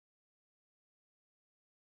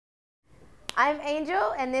I'm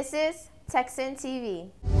Angel, and this is Texan TV.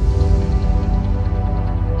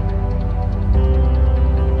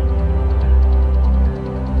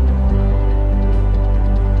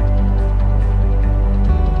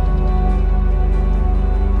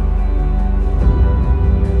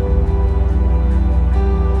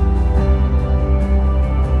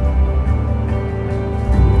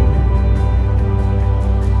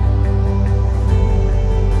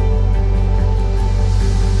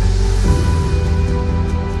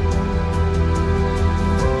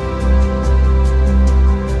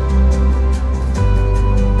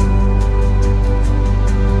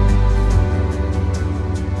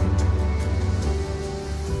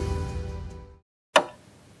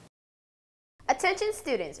 Attention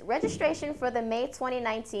students, registration for the May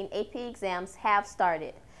 2019 AP exams have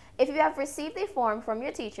started. If you have received a form from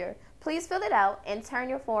your teacher, please fill it out and turn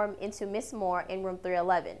your form into Miss Moore in room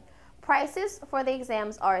 311. Prices for the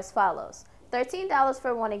exams are as follows: $13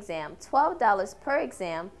 for one exam, $12 per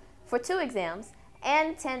exam for two exams,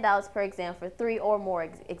 and $10 per exam for three or more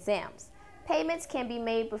exams. Payments can be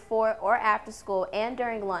made before or after school and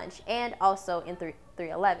during lunch, and also in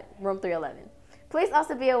room 311. Please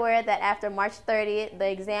also be aware that after March 30th,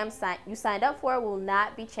 the exams you signed up for will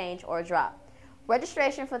not be changed or dropped.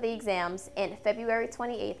 Registration for the exams in February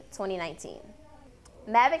 28th, 2019.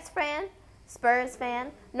 Mavericks fan, Spurs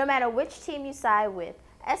fan, no matter which team you side with,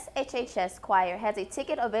 SHHS Choir has a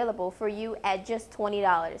ticket available for you at just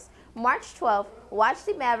 $20. March 12th, watch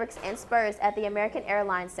the Mavericks and Spurs at the American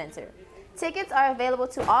Airlines Center. Tickets are available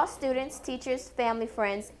to all students, teachers, family,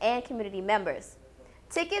 friends, and community members.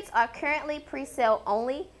 Tickets are currently pre-sale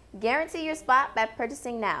only. Guarantee your spot by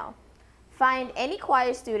purchasing now. Find any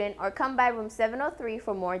choir student or come by room 703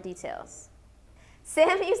 for more details.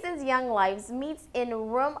 Sam Houston's Young Lives meets in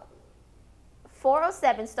room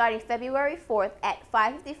 407 starting February 4th at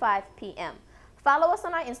 5:55 p.m. Follow us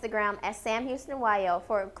on our Instagram at SamHoustonYL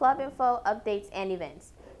for club info, updates, and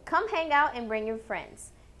events. Come hang out and bring your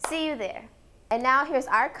friends. See you there. And now here's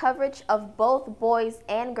our coverage of both boys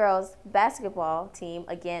and girls basketball team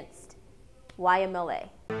against YMLA.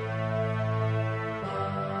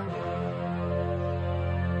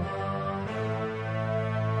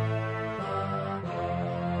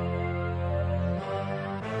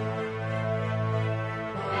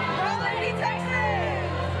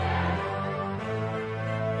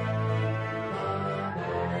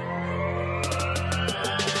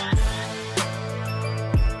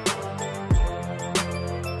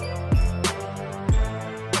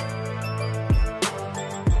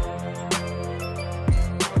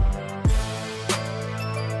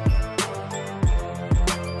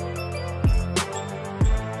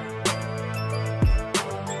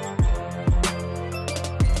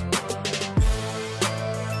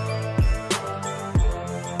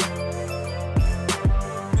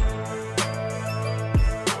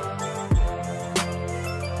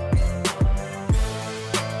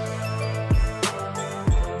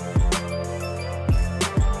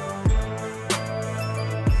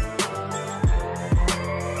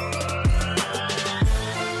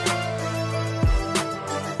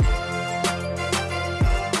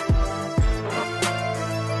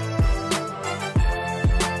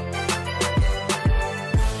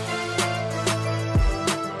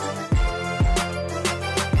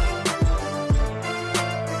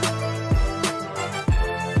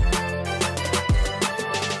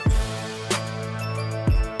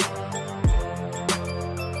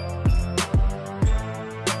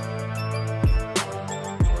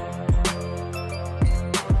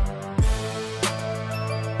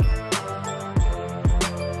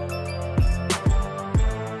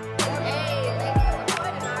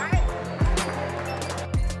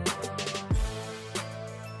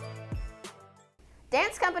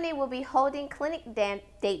 Dance Company will be holding clinic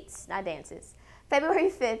dates, not dances, February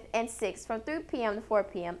 5th and 6th from 3 p.m. to 4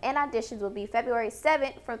 p.m. and auditions will be February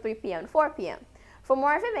 7th from 3 p.m. to 4 p.m. For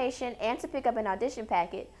more information and to pick up an audition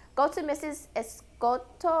packet, go to Mrs.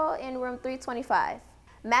 Escoto in room 325.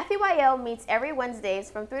 Matthew YL meets every Wednesdays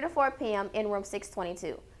from 3 to 4 p.m. in room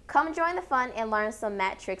 622. Come join the fun and learn some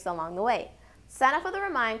mat tricks along the way. Sign up for the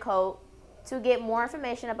Remind code to get more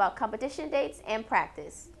information about competition dates and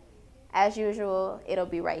practice. As usual, it'll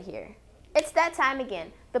be right here. It's that time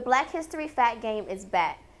again. The Black History Fact Game is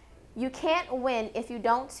back. You can't win if you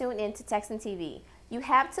don't tune in to Texan TV. You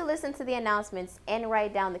have to listen to the announcements and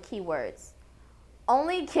write down the keywords.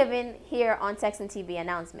 Only given here on Texan TV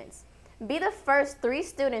announcements. Be the first 3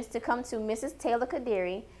 students to come to Mrs. Taylor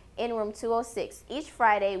Kadiri in room 206 each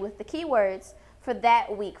Friday with the keywords for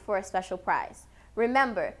that week for a special prize.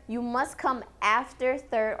 Remember, you must come after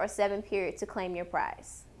 3rd or 7th period to claim your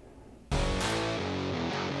prize.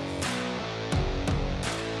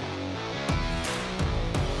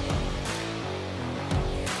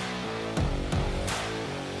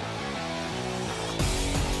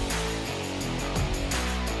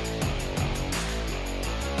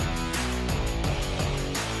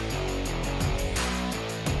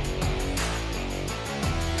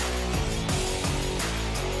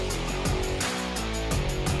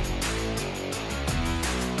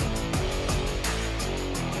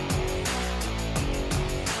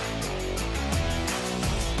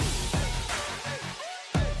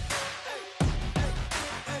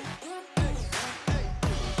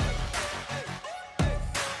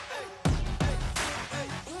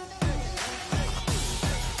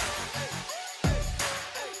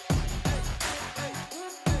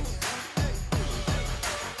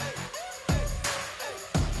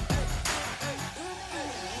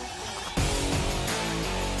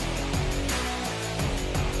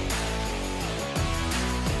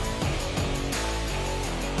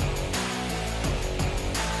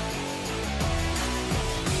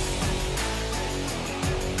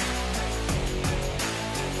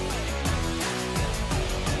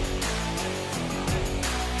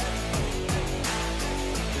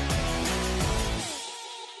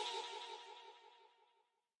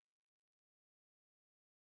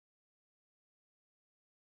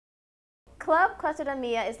 club, Cluster de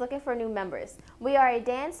Mia, is looking for new members. We are a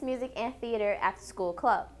dance, music, and theater after-school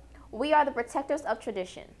club. We are the protectors of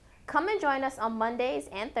tradition. Come and join us on Mondays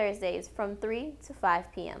and Thursdays from 3 to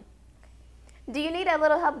 5 p.m. Do you need a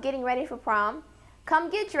little help getting ready for prom? Come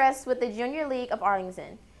get dressed with the Junior League of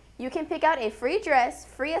Arlington. You can pick out a free dress,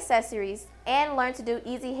 free accessories, and learn to do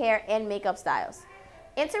easy hair and makeup styles.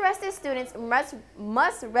 Interested students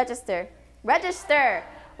must register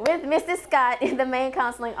with Mrs. Scott in the main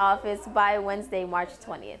counseling office by Wednesday, March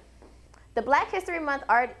 20th. The Black History Month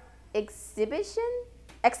art exhibition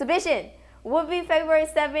will be February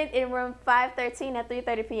 7th in room 513 at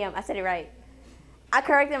 3:30 p.m. I said it right. I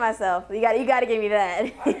corrected myself. You got to give me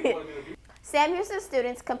that. Sam Houston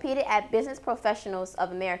students competed at Business Professionals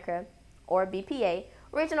of America, or BPA,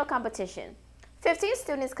 regional competition. 15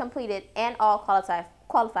 students completed and all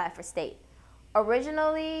qualified for state.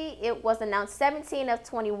 Originally, it was announced 17 of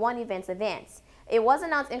 21 events advanced. It was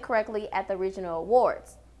announced incorrectly at the regional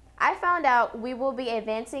awards. I found out we will be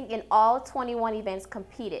advancing in all 21 events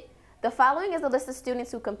competed. The following is a list of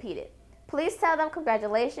students who competed. Please tell them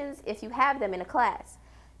congratulations if you have them in a class.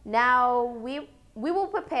 Now, we will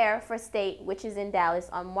prepare for state, which is in Dallas,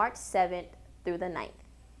 on March 7th through the 9th.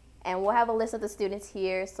 And we'll have a list of the students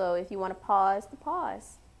here, so if you want to pause.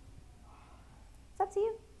 It's up to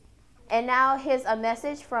you. And now here's a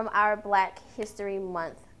message from our Black History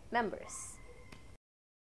Month members.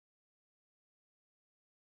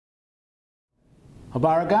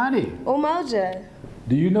 Habaragani. Umoja.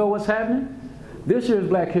 Do you know what's happening? This year's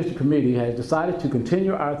Black History Committee has decided to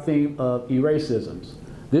continue our theme of eracisms.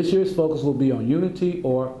 This year's focus will be on unity,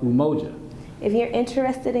 or Umoja. If you're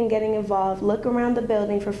interested in getting involved, look around the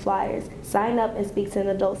building for flyers, sign up, and speak to an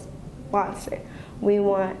adult sponsor. We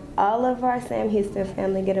want all of our Sam Houston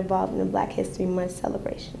family to get involved in the Black History Month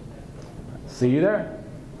celebration. See you there.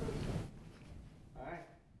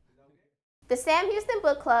 The Sam Houston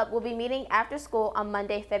Book Club will be meeting after school on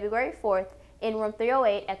Monday, February 4th in room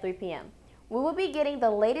 308 at 3 p.m. We will be getting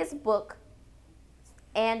the latest book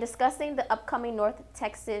and discussing the upcoming North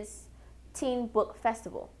Texas Teen Book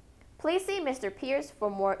Festival. Please see Mr. Pierce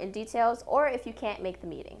for more in details, or if you can't make the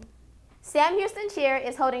meeting. Sam Houston Cheer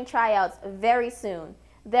is holding tryouts very soon.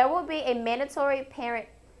 There will be a mandatory parent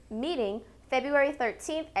meeting February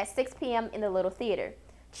 13th at 6 p.m. in the Little Theater.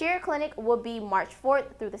 Cheer Clinic will be March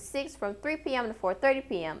 4th through the 6th from 3 p.m. to 4:30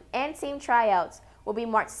 p.m. and team tryouts will be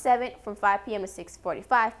March 7th from 5 p.m. to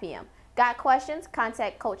 6:45 p.m. Got questions?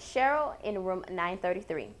 Contact Coach Cheryl in room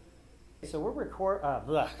 933. So we're recording.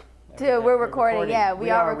 We're recording. Yeah, we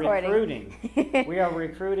are recruiting. We are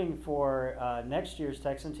recruiting for next year's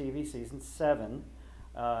TexanTV season 7,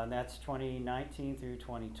 and that's 2019 through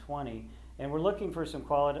 2020. And we're looking for some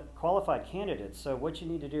qualified candidates. So what you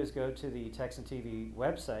need to do is go to the TexanTV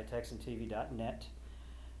website, texantv.net,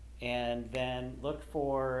 and then look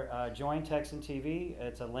for Join TexanTV.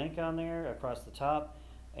 It's a link on there across the top,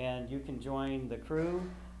 and you can join the crew.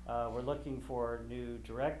 We're looking for new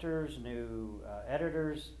directors, new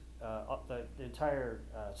editors, the entire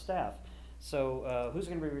staff. So who's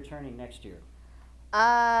going to be returning next year?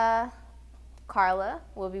 Carla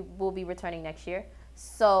will be returning next year.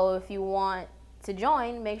 So if you want to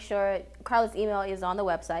join, make sure Carla's email is on the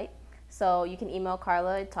website. So you can email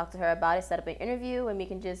Carla, talk to her about it, set up an interview, and we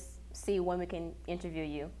can just see when we can interview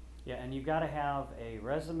you. Yeah, and you've got to have a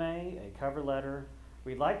resume, a cover letter.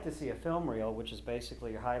 We'd like to see a film reel, which is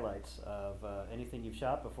basically your highlights of anything you've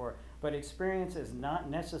shot before. But experience is not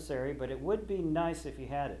necessary, but it would be nice if you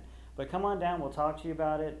had it. But come on down, we'll talk to you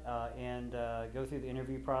about it and go through the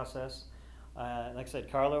interview process. Like I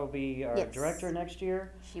said, Carla will be our director next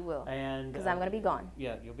year. She will. And because I'm going to be gone.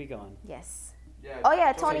 Yeah, you'll be gone. Yes. Yeah, oh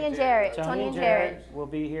yeah, Tony and Jared. Tony and Jared will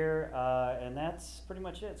be here, and that's pretty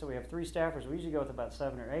much it. So we have 3 staffers. We usually go with about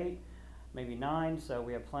 7 or 8, maybe 9. So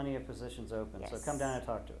we have plenty of positions open. Yes. So come down and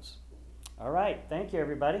talk to us. All right. Thank you,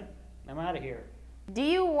 everybody. I'm out of here. Do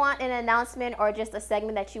you want an announcement or just a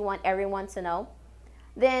segment that you want everyone to know?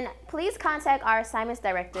 Then please contact our assignments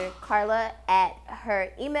director, Carla, at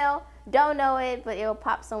her email. Don't know it, but it'll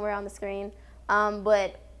pop somewhere on the screen.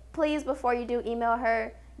 But please, before you do email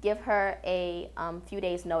her, give her a few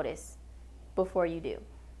days notice before you do.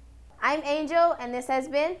 I'm Angel, and this has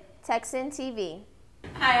been TexanTV.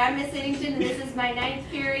 Hi, I'm Miss Eddington, and this is my 9th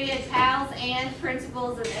period PALS and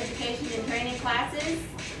Principles of Education and Training classes.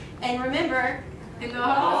 And remember, in the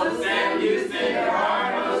halls of Sam Houston, there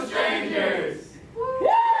are no strangers.